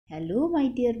Hello, my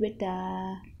dear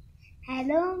beta.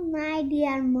 Hello, my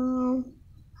dear mom.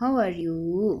 How are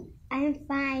you? I'm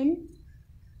fine.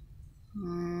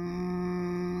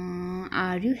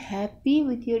 Are you happy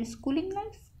with your schooling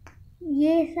life?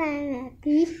 Yes, I'm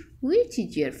happy. Which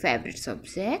is your favorite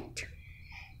subject?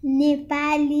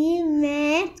 Nepali,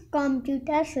 math,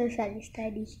 computer, social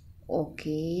studies.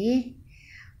 Okay.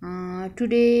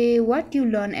 Today, what you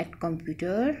learn at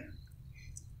computer?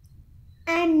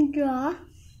 And draw.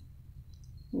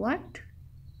 What?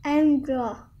 And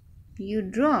draw. You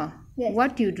draw? Yes.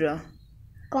 What you draw?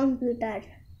 Computer.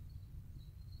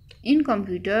 In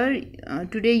computer,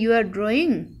 today you are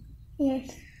drawing?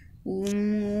 Yes.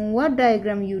 What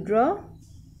diagram you draw?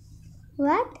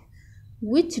 What?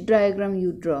 Which diagram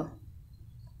you draw?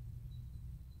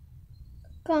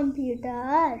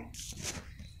 Computer.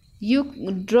 You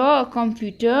draw a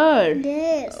computer?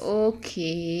 Yes.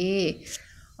 Okay.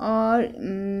 Or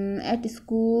at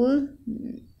school,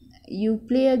 you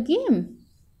play a game?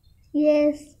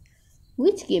 Yes.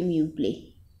 Which game you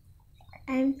play?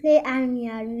 And play army.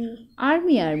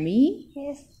 Army?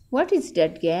 Yes. What is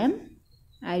that game?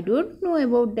 I don't know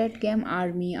about that game,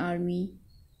 army.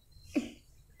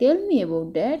 Tell me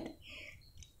about that.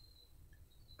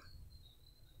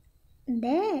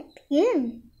 That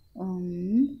game.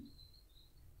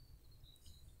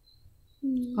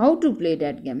 How to play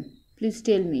that game? Please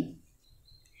tell me.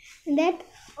 That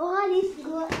all is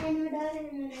go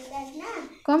another that na.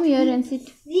 Come here and sit.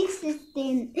 6 is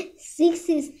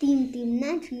team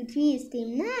na, 3 is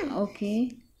team na.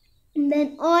 Okay.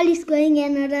 Then all is going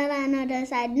another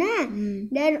side na.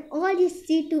 Then all is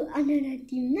see to another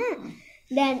team na.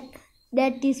 Then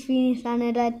that is finished,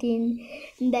 another team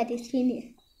that is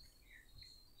finished.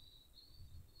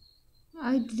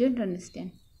 I didn't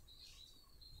understand.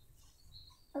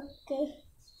 Okay.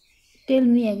 Tell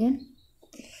me again.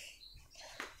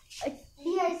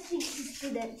 Here are 6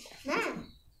 students na.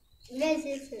 Then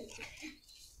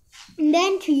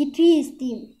 3 is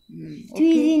team. 3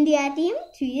 is India team,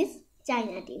 3 is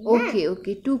China team.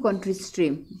 Okay. 2 countries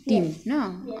team. Yes.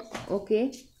 No? Yes.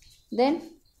 Okay. Then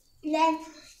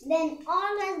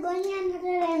all was going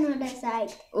another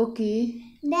side. Okay.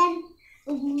 Then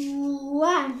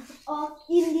one of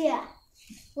India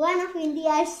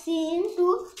is seen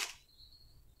to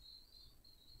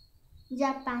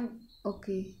Japan.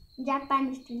 Okay. Japan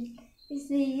is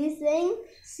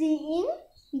seeing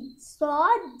saw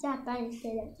Japan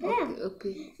student.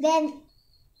 Okay. Then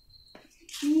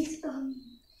he's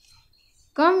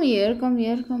Come here.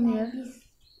 like this.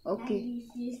 Okay.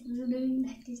 He's doing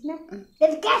like this now.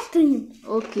 Then catch to him.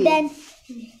 Okay. Then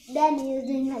he is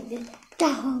doing like this.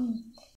 Down.